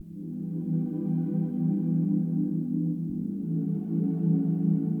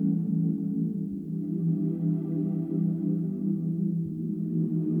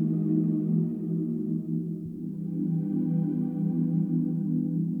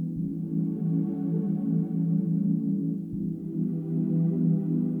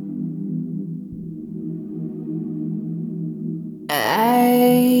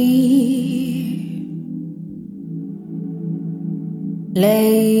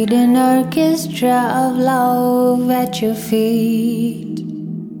Laid an orchestra of love at your feet,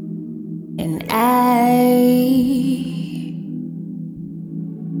 and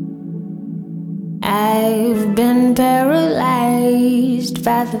I've been paralyzed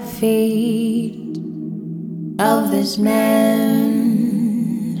by the fate of this man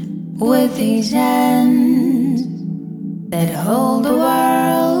with his hands that hold the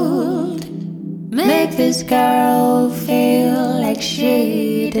world. Make this girl feel like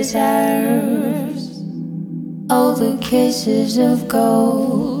she deserves all the kisses of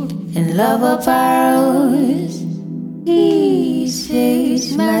gold and love of pearls. He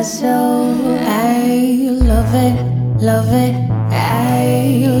saves my soul. I love it, love it.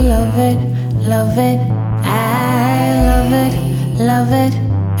 I love it, love it. I love it, love it.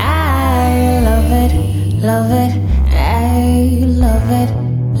 I love it, love it. I love it,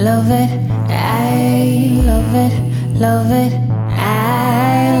 love it. I love it, love it.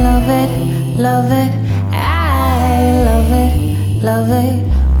 I love it, love it. I love it, love it.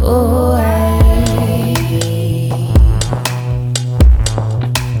 Oh,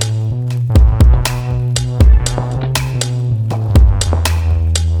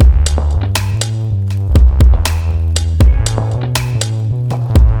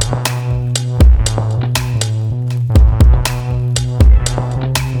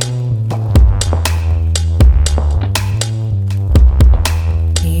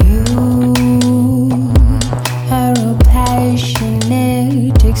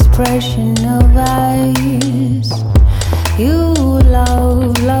 expression of eyes. You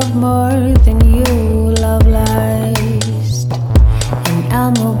love more than you love lust. And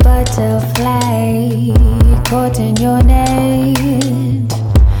I'm a butterfly caught in your net.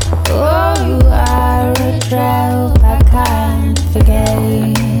 Oh, you are a trap I can't forget.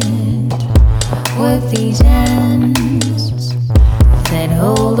 With these hands that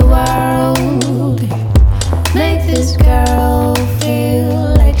hold the world, make this girl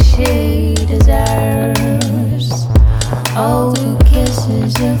feel like she deserves all the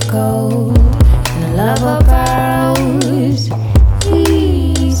kisses of gold and the love of pearls.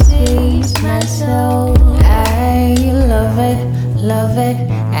 He saves my soul. I love it, love it.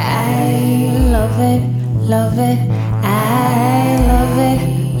 I love it, love it. I love it,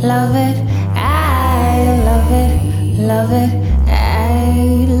 love it. I love it, love it.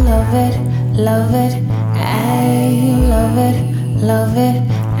 I love it, love it. I love it, love it.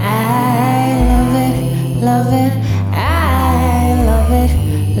 I love it, love it. I love it,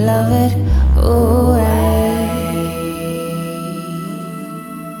 love it. Oh,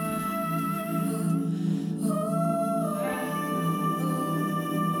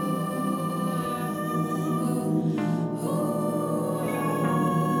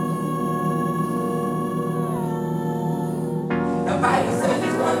 The Bible says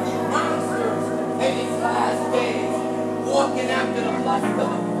there's going to be monsters in these last days, walking after the lust of the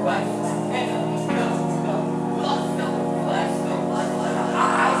flesh and the lust of the flesh, the lust of the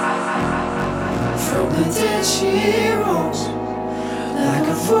eyes. From the dead she rose like a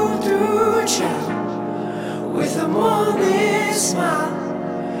voodoo child with a morning smile.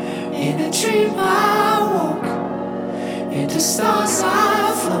 In a dream I woke, in the stars I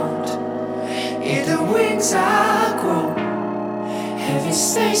float, in the wings I grow. Heaven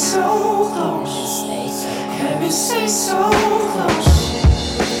stay so close, heaven stay so close.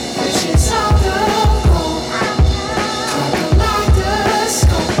 Visions of the gold, color like the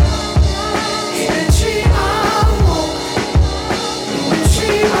scope. In a dream I woke, in a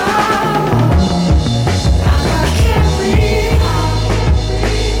dream I woke. Now I can't breathe out,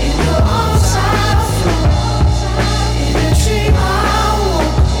 in the arms I float. In a dream I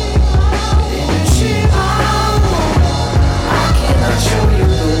woke, in a dream I woke. I cannot show you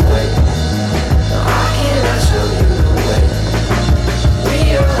the way. No, I cannot show you the way. We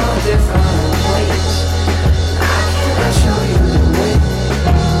are all different.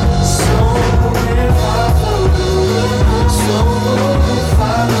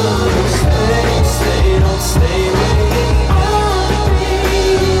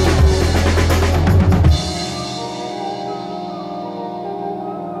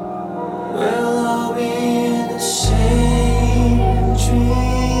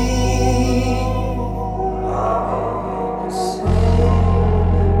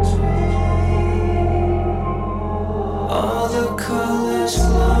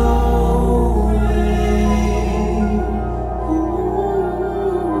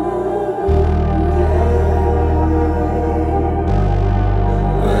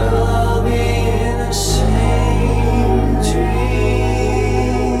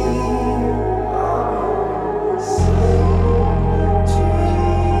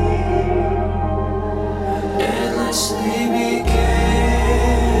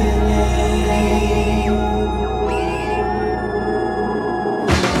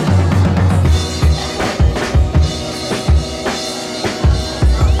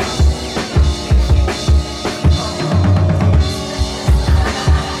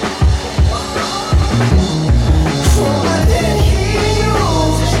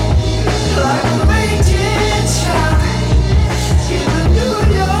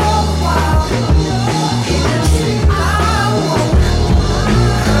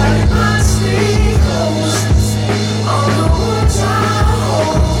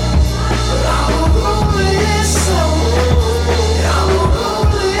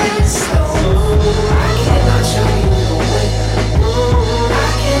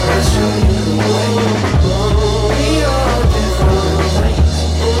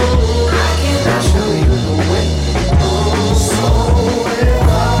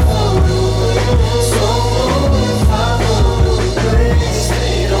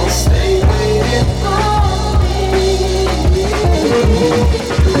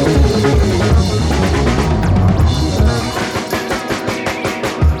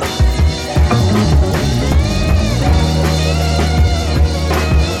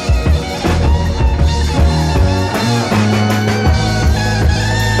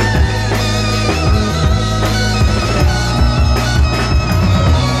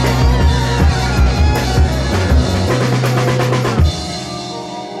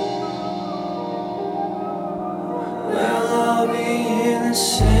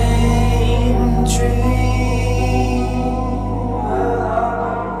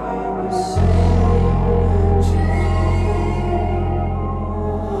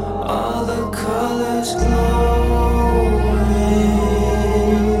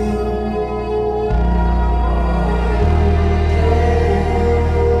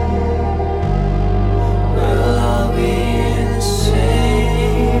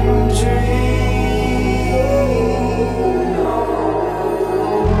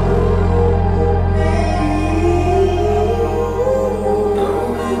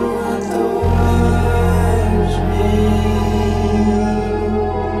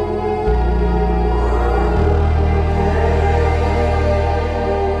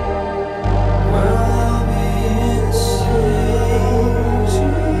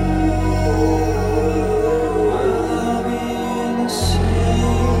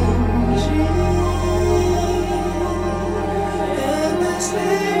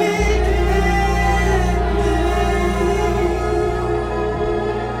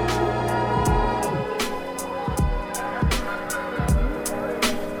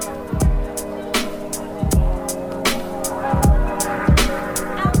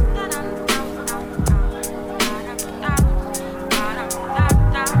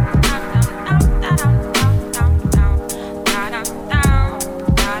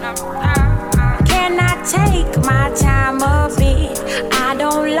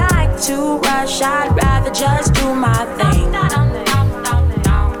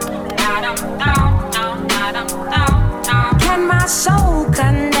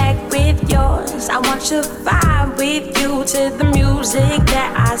 to vibe with you to the music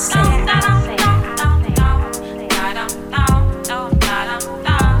that I sing.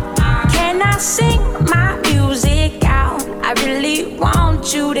 Can I sing my music out? I really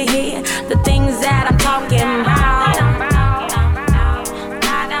want you to hear the things that I'm talking about.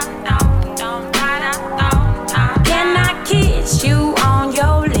 Can I kiss you on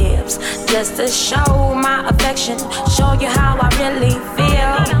your lips just to show my affection, show you how I really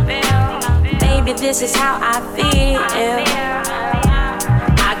feel? Baby, this is how I feel.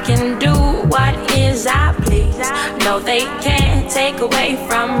 I can do what is I please. No, they can't take away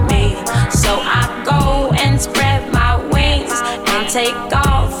from me. So I go and spread my wings and take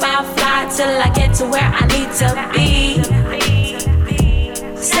off. I'll fly till I get to where I need to be.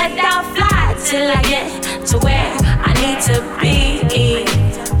 Said I'll fly till I get to where I need to be.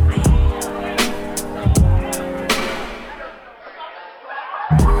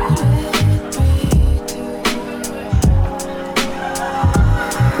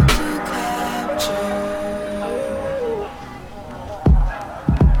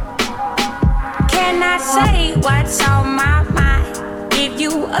 Say what's on my mind, give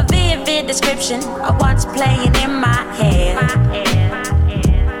you a vivid description of what's playing in my head.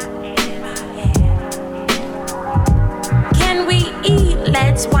 Can we eat?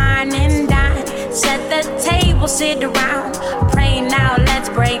 Let's wine and dine. Set the table, sit around. Pray now, let's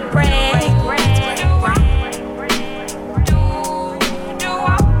break bread.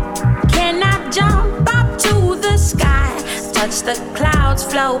 Can I jump up to the sky? Touch the clouds,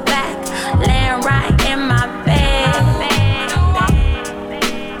 flow back, land right in my bed.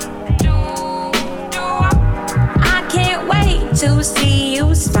 I can't wait to see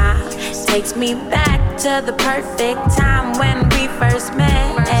you smile. Takes me back to the perfect time when we first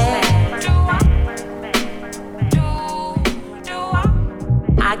met.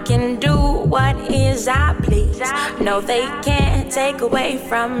 I can do what is I please. No, they can't take away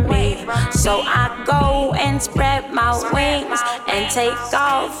from me. So I go and spread my wings and take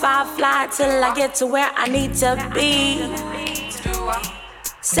off. I fly till I get to where I need to be.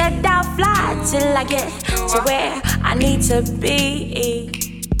 Said I'll fly till I get to where I need to be.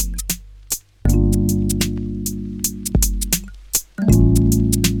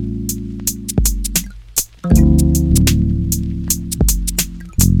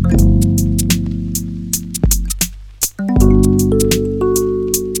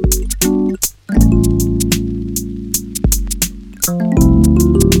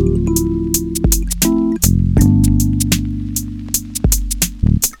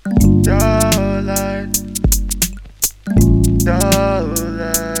 Darling,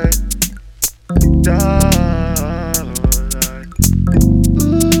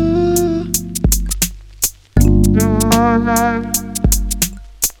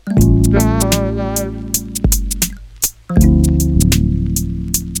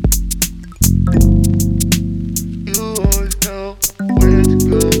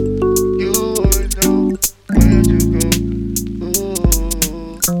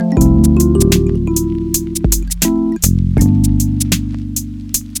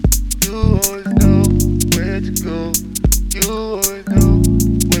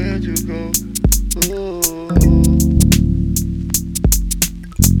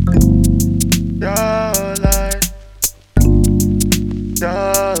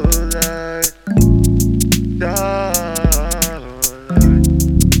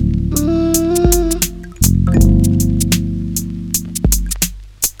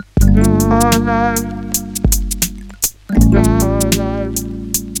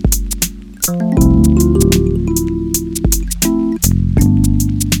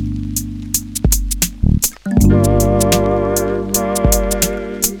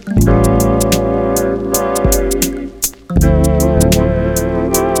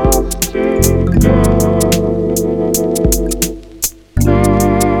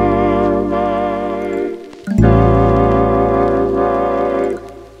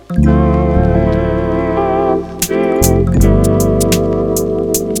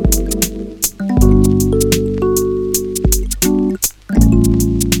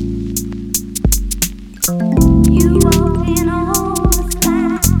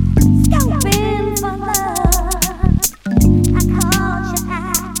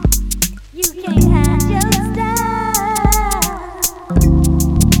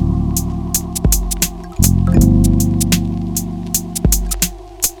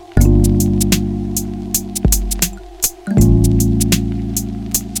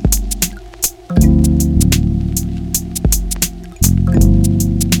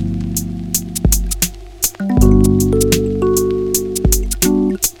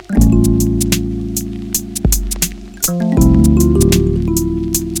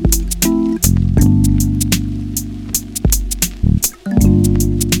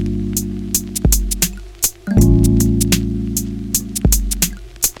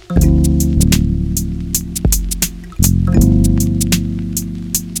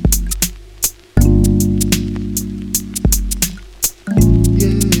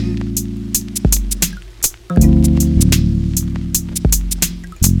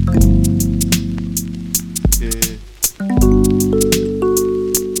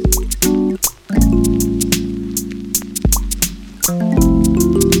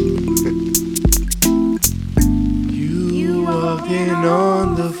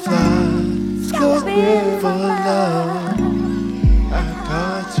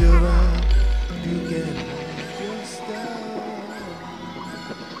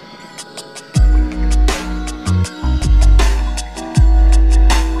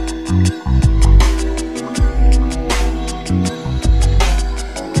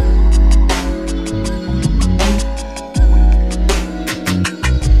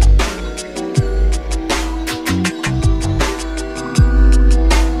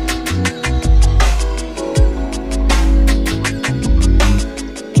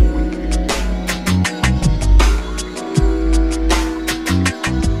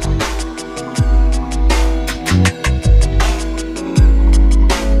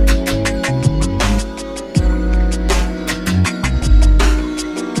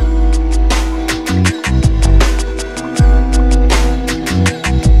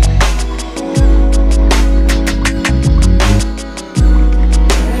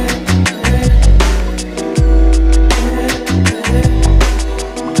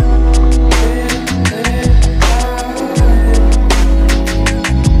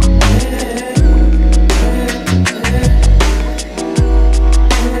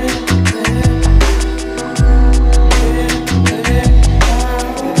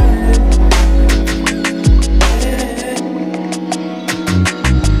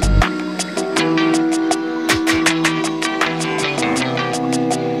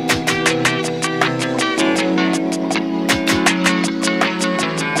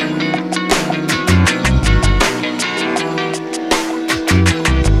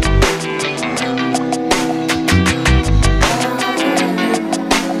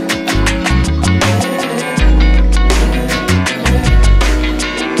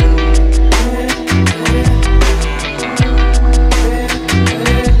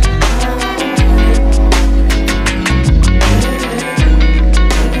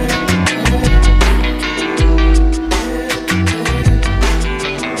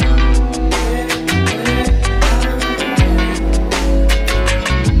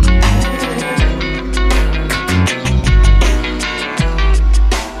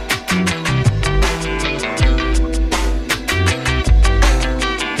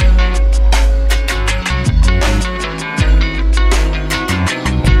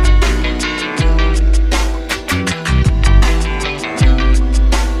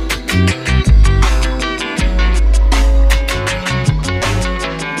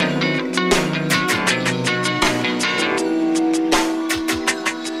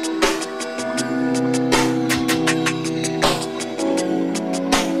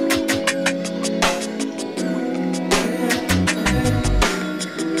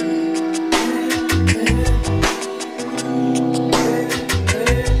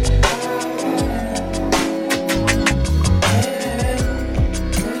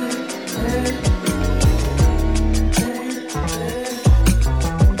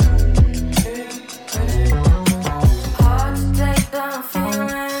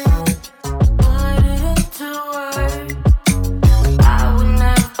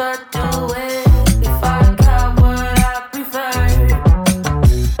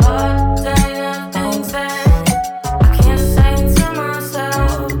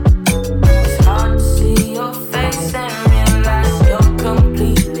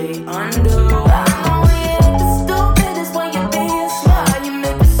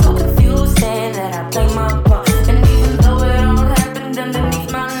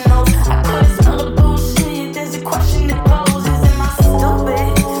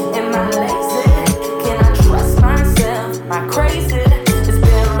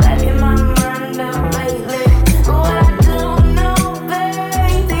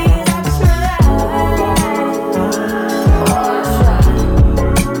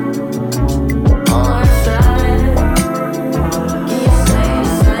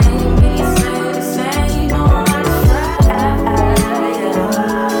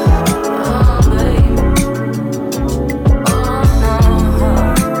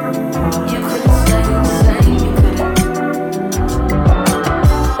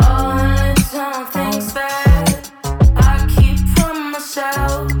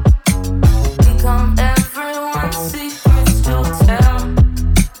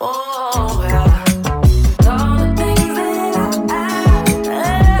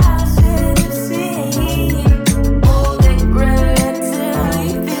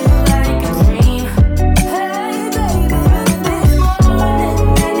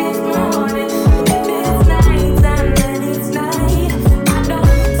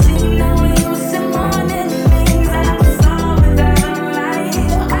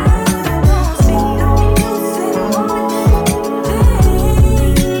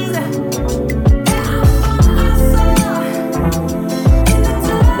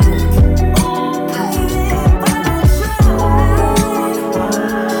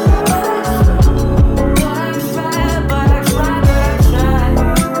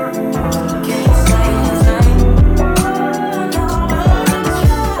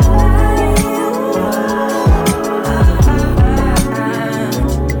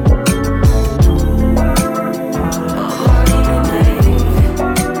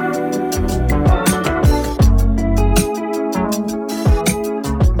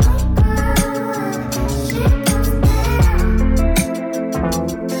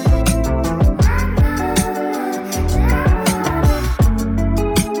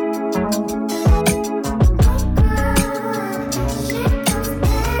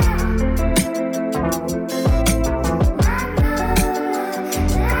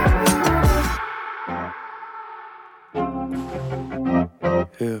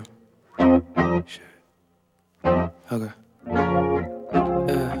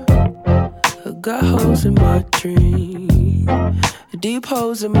 holes in my dream, deep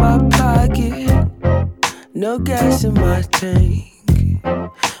holes in my pocket, no gas in my tank,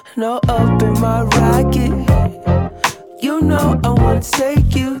 no up in my rocket. You know I wanna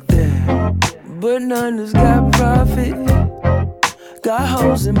take you there, but none has got profit. Got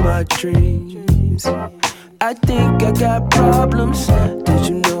holes in my dreams, I think I got problems. Did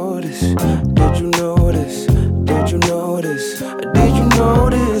you notice? Did you notice? Did you notice? Did you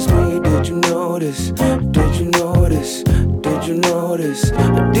notice me? Did you notice? Did you notice? Did you notice?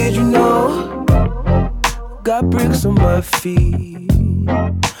 Did you know? Got bricks on my feet,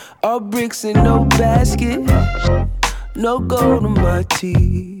 all bricks in no basket, no gold on my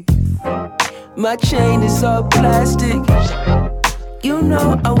teeth. My chain is all plastic. You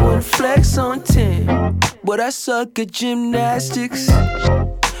know I wanna flex on 10, but I suck at gymnastics.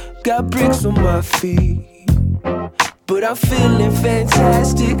 Got bricks on my feet, but I'm feeling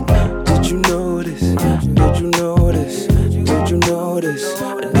fantastic. Did you notice? Did you notice? Did you notice?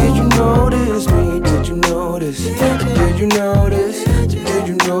 Did you notice me? Did you notice? Did you notice? Did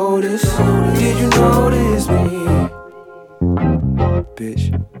you notice? Did you notice me? Bitch.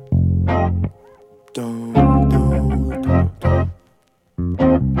 Don't.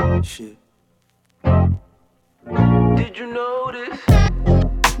 Shit. Did you notice?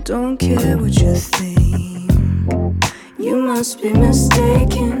 Don't care what you think, you must be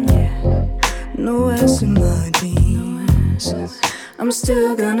mistaken. No S in my jeans, I'm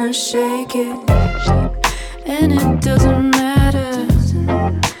still gonna shake it. And it doesn't matter,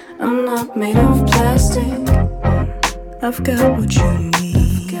 I'm not made of plastic. I've got what you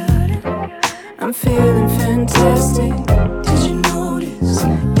need, I'm feeling fantastic. Did you notice?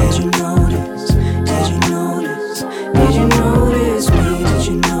 Did you notice? Did you notice? Did you notice me? Did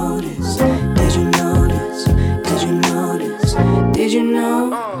you notice? Did you notice? Did you notice? Did you know?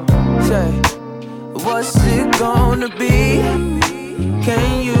 Say, what's it gonna be?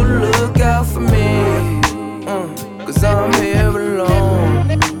 Can you look out for me? Cause I'm here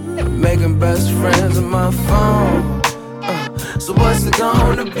alone, making best friends on my phone. So what's it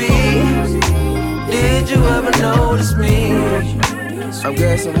gonna be? Did you ever notice me? I'm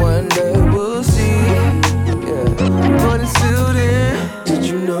guessing one day we'll see. Yeah, but until then, did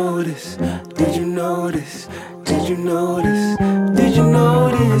you notice? Did you notice? Did you notice? Did you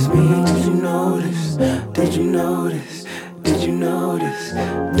notice me? Did you notice? Did you notice? Did you notice?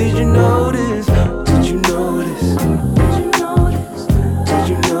 Did you notice? Did you notice? Did you notice? Did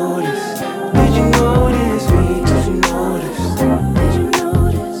you notice? Did you notice me? Did you notice? Did you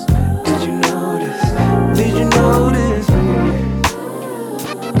notice? Did you notice? Did you notice me?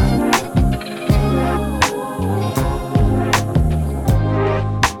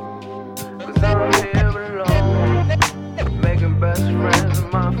 Cause I'm here alone, making best friends on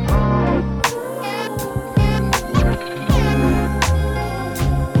my phone.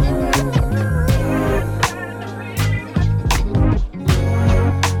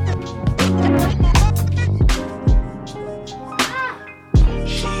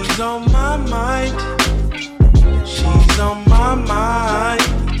 She's on my mind. She's on my mind.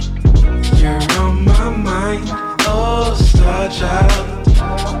 You're on my mind. Oh, star child.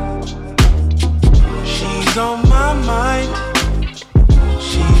 She's on my mind.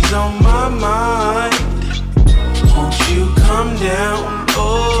 She's on my mind. Won't you come down?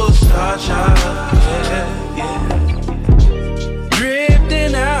 Oh, star child. Yeah, yeah.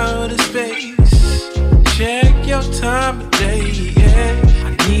 Drifting out of space. Check your time of day. Yeah. I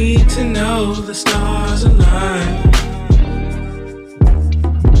need to know the stars align.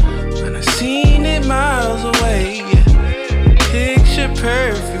 When I seen it miles away, picture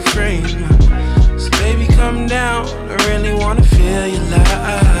perfect frame. So baby, come down. I really wanna feel your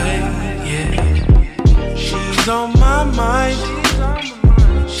light. Yeah. She's on my mind.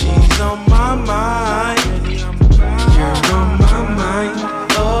 She's on my mind. You're on my mind.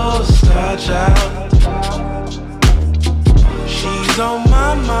 Oh, star child. She's on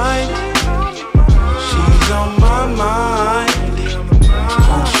my mind. She's on my mind.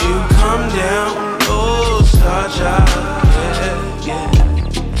 Won't you come down? Oh, star child. Yeah, yeah.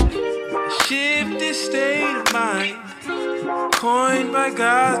 Shifted state of mind, coined by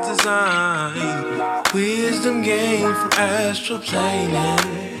God's design. Wisdom gained from astral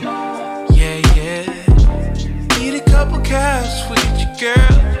planing. Yeah, yeah. Need a couple caps with you,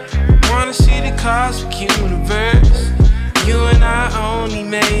 girl. Wanna see the cosmic universe. You and I only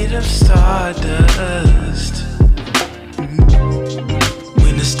made of stardust.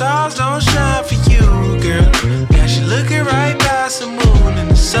 When the stars don't shine for you, girl, got you looking right past the moon and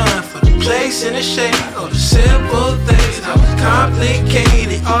the sun for the place and the shape of the simple things. How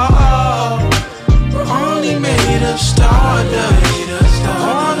complicated, oh, body made of stardust. I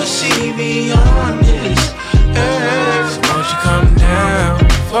wanna see beyond this earth. Won't you come down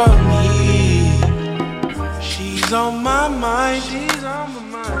for me? She's on my mind. She's on my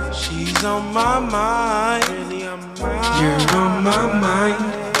mind. She's on my mind. Really on my mind. You're on my mind.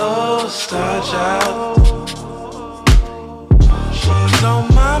 Oh, star child. She's on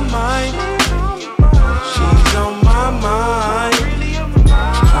my mind. She's on my mind.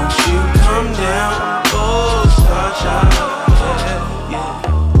 Won't you come down? Oh, star child. Yeah,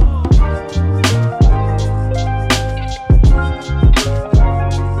 yeah.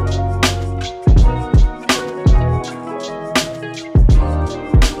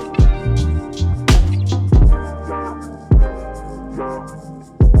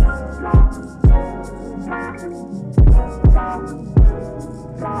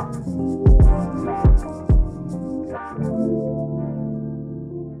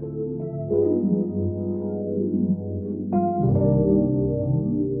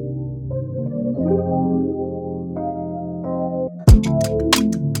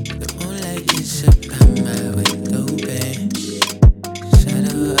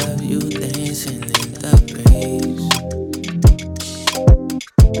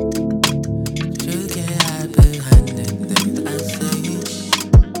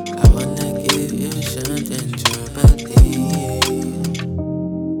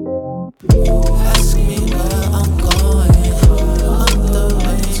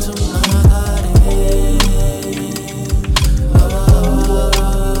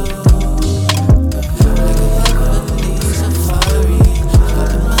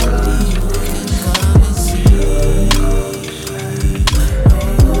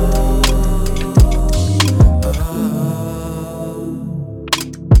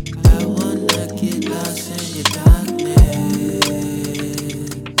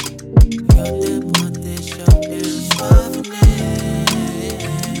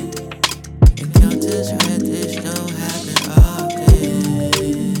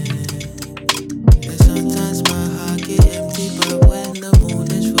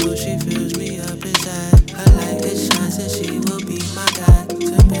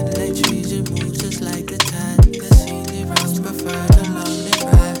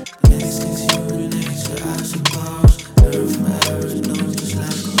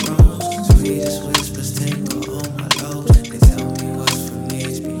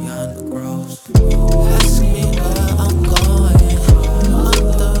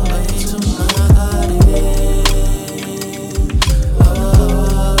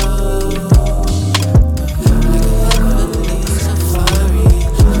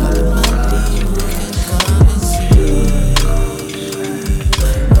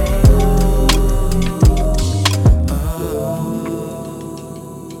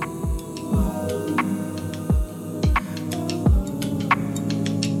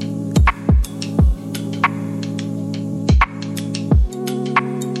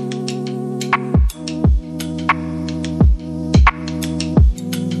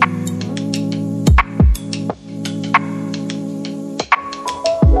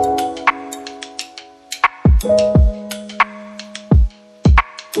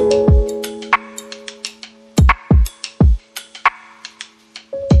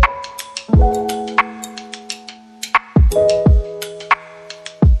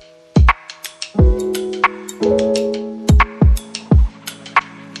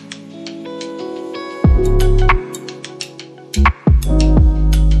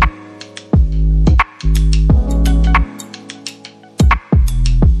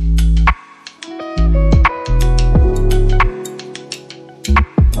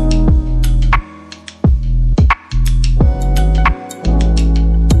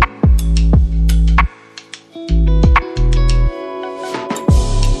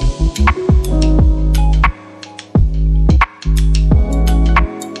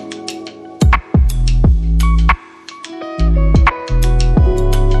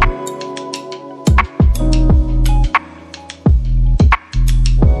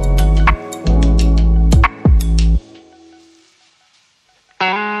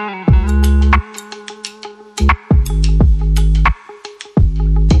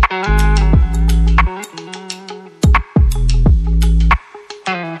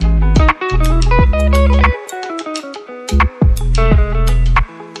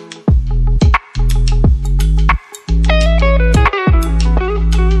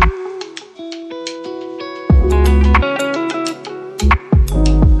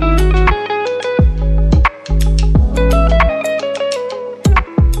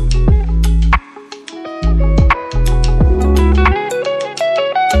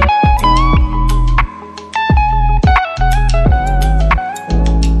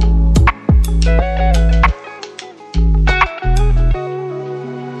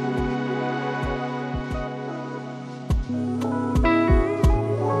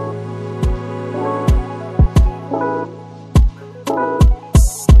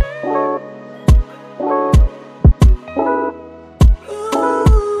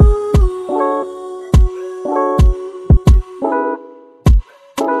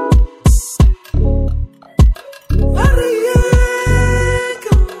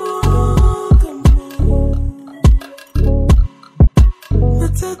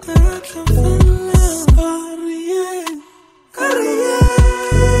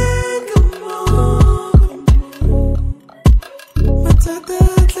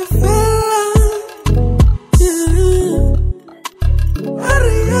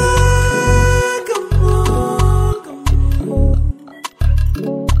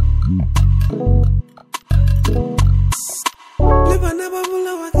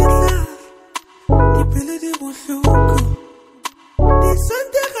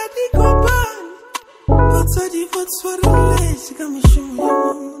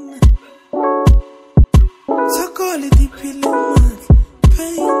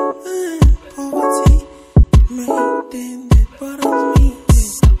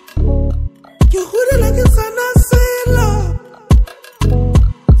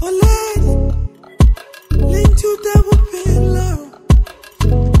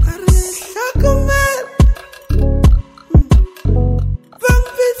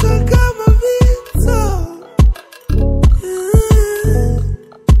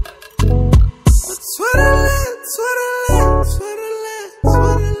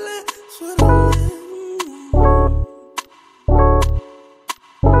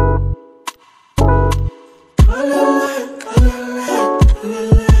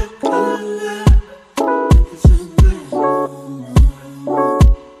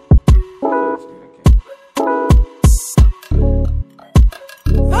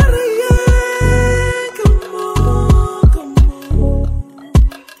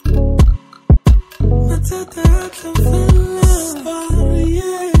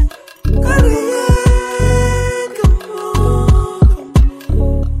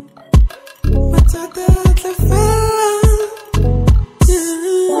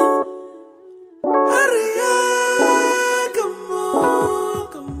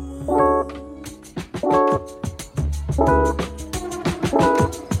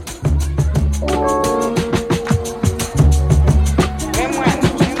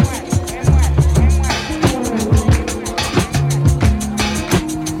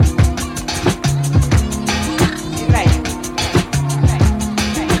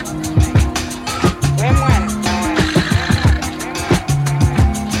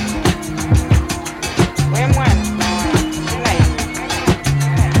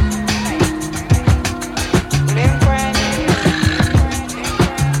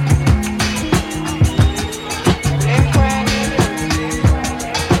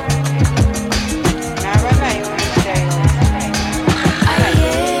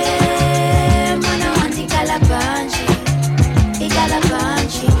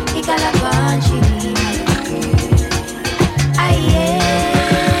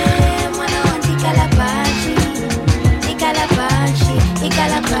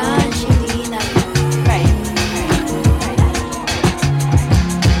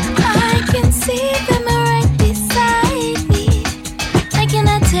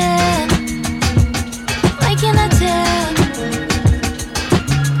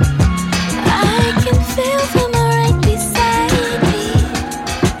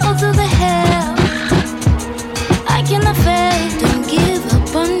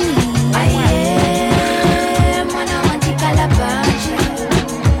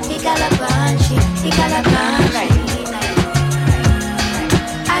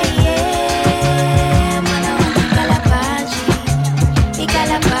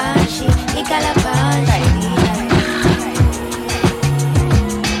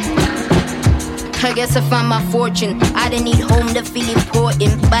 I guess I found my fortune. I don't need home to feel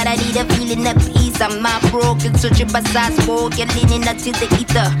important, but I need a feeling of peace. I'm not broken, searching by side spoken, leaning until the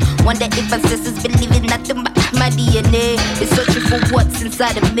ether. Wonder if ancestors believe in nothing but my DNA is searching for what's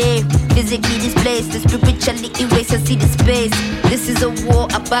inside of me. Physically displaced, spiritually erased. I see the space. This is a war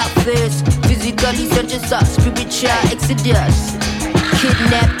about first. Physically synthesized, spiritual exodus.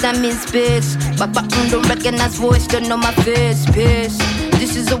 Kidnapped, I'm in space. Papa don't recognize voice, don't know my face.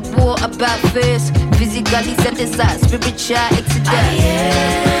 This is a war about face. Physically synthesized, spiritual exodus. I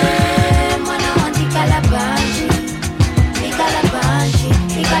am when I want the calabash. The calabash,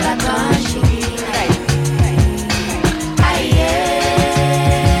 the calabash. I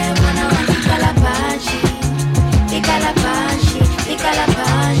am when I want the calabash. The calabash, the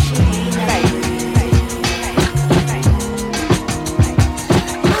calabash.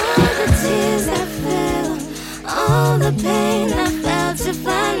 All the tears I felt, all the pain I felt to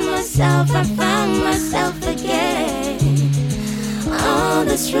find myself, I found myself again. All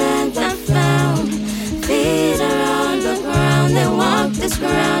the strength I found, feet are on the ground. They walk this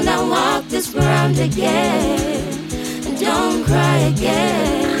ground, I walk this ground again. Don't cry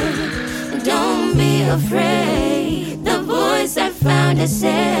again, don't be afraid. The voice I found has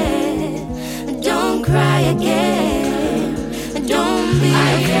said, don't cry again, don't be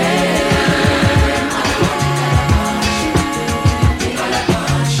afraid.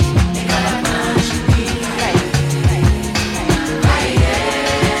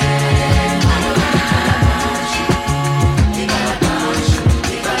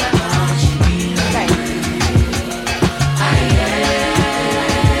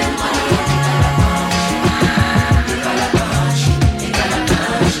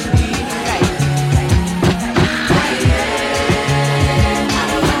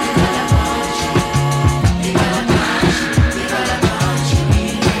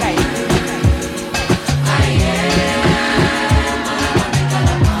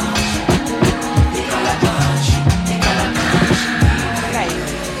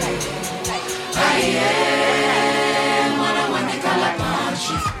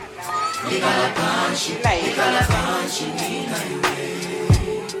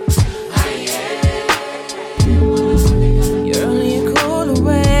 You're only a call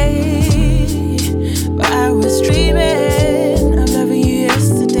away, but I was dreaming of loving you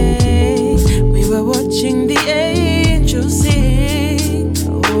yesterday. We were watching the angels sing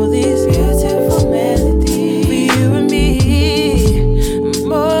all these beautiful melodies for you and me.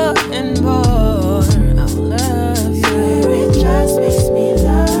 More and more, I'll love you. It just makes me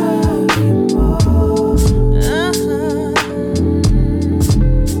love you more.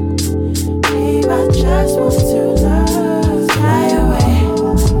 Babe, I just want to love, fly away,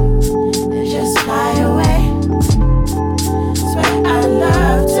 and just fly away. Swear I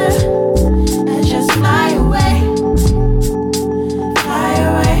love to, and just fly away, fly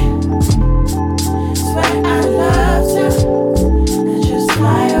away. Swear I love to, and just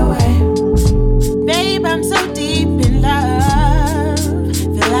fly away. Babe, I'm so deep in love,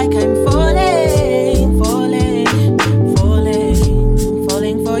 feel like I'm falling, falling, falling,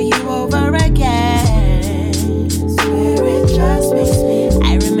 falling for you over again. Swear it just makes me.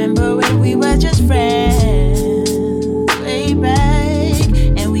 I remember when we were just friends, way back,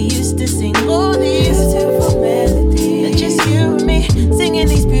 and we used to sing all these beautiful melodies. Just you and me singing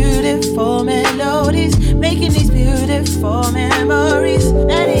these beautiful melodies, making these beautiful memories.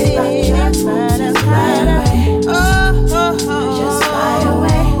 And it is just fly away. Oh, oh, oh, just fly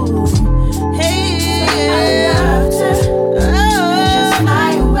away. Hey, I love to. Just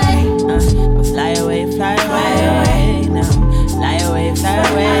fly away. Fly away, fly away. Now, fly away, fly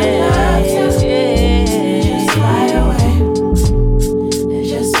away. Just fly away.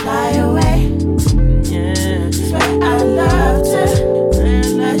 Just fly away. Yeah. Swear I love to.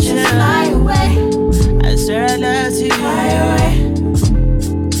 Just fly away. I swear I love to. Fly away.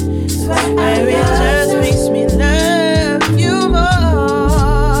 Swear I love to. It just makes me love you more.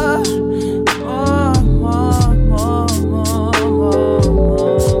 More, more, more, more, more, more.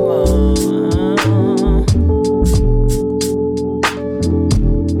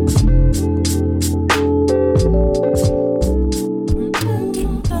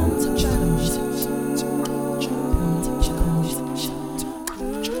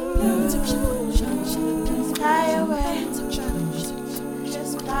 Just fly away.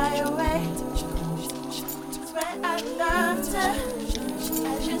 Just fly away. Swear I'd love to. I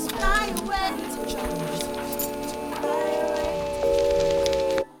just fly away. Fly away.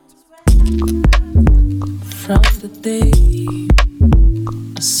 From the day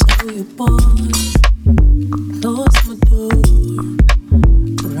I saw you, boy, closed my door,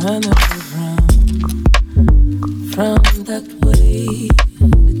 ran up around. From that way,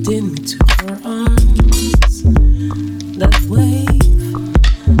 it did me to her arms. That wave,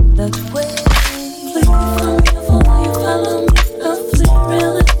 that wave. Flee from you, follow you, follow me. I'll flee,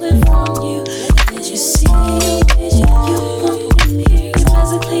 really flee from you. Did you see you? Did you want me here?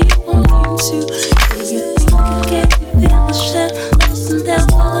 Basically, you want me to. Did you think I get you feel the shit? Listen down,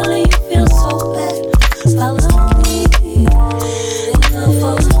 follow you, feel so bad. Follow me, and I'll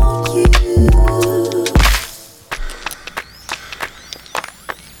follow you.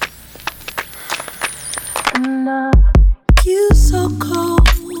 And now you so cold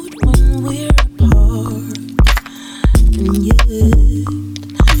when we're apart, and yet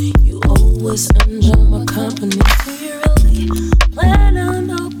you always enjoy my company. We really plan on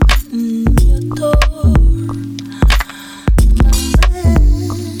opening your door, my man,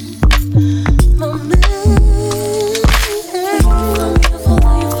 my man.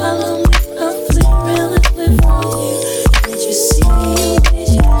 Follow you, follow me. I'll flee, really flee from you. Did you see you? Did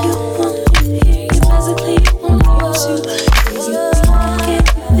you want me here? You basically want me to. Did you think I get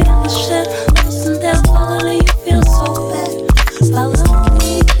you feel the shit? Listen down, follow you, feel so bad. Follow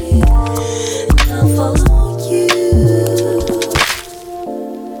me, and I'll follow you.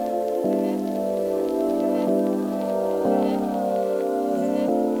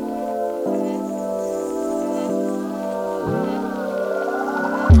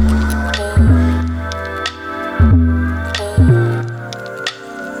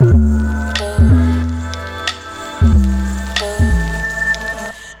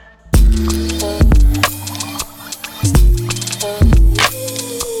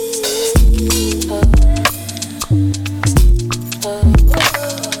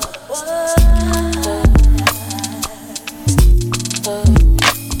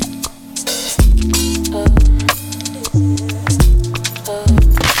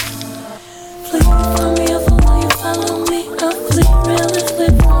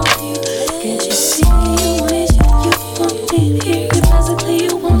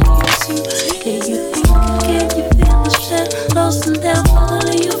 lost and down,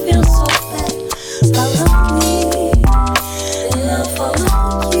 falling, you feel so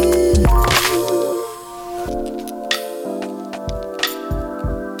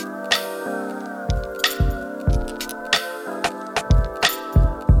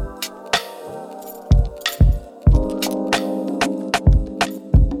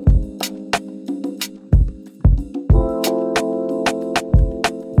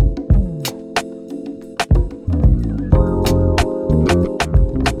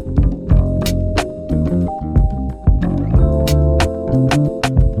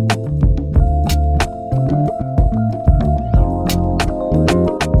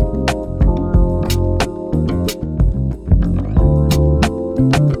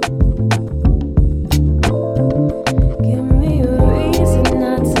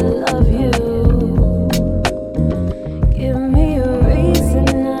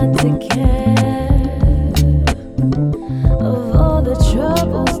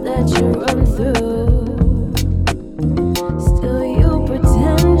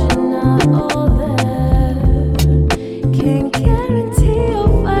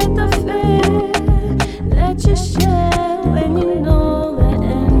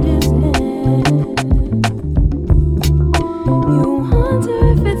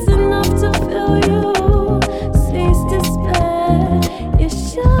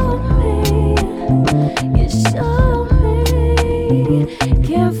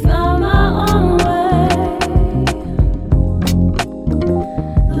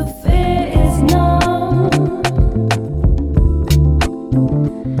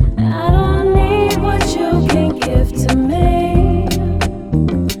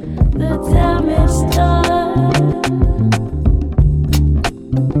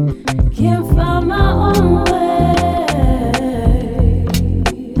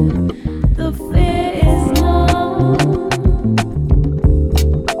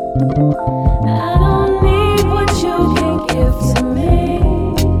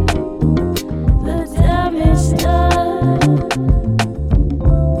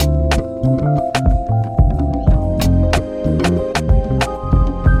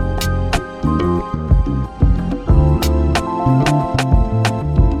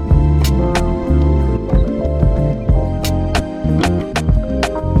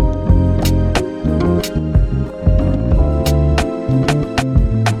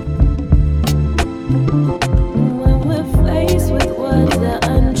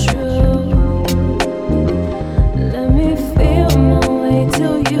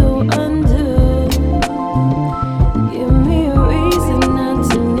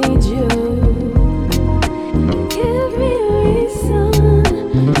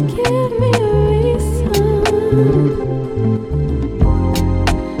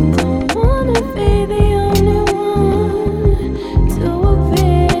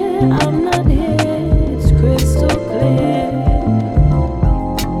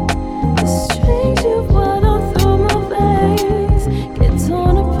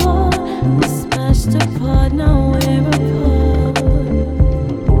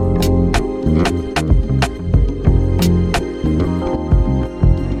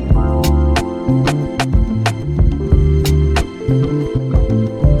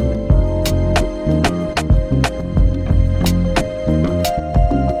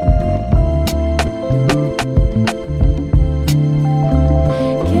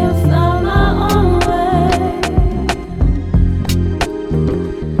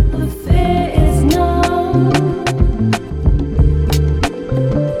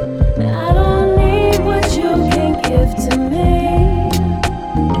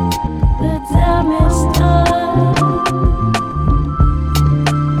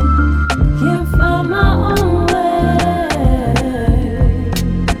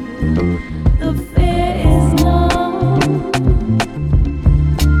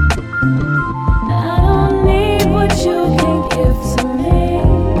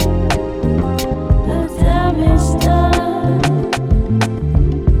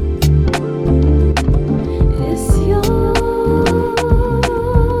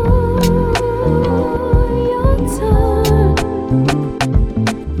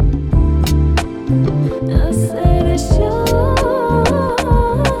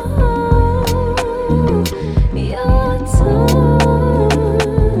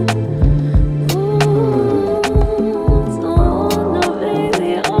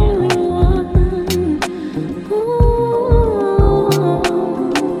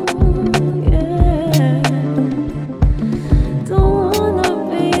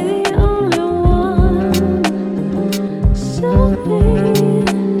Something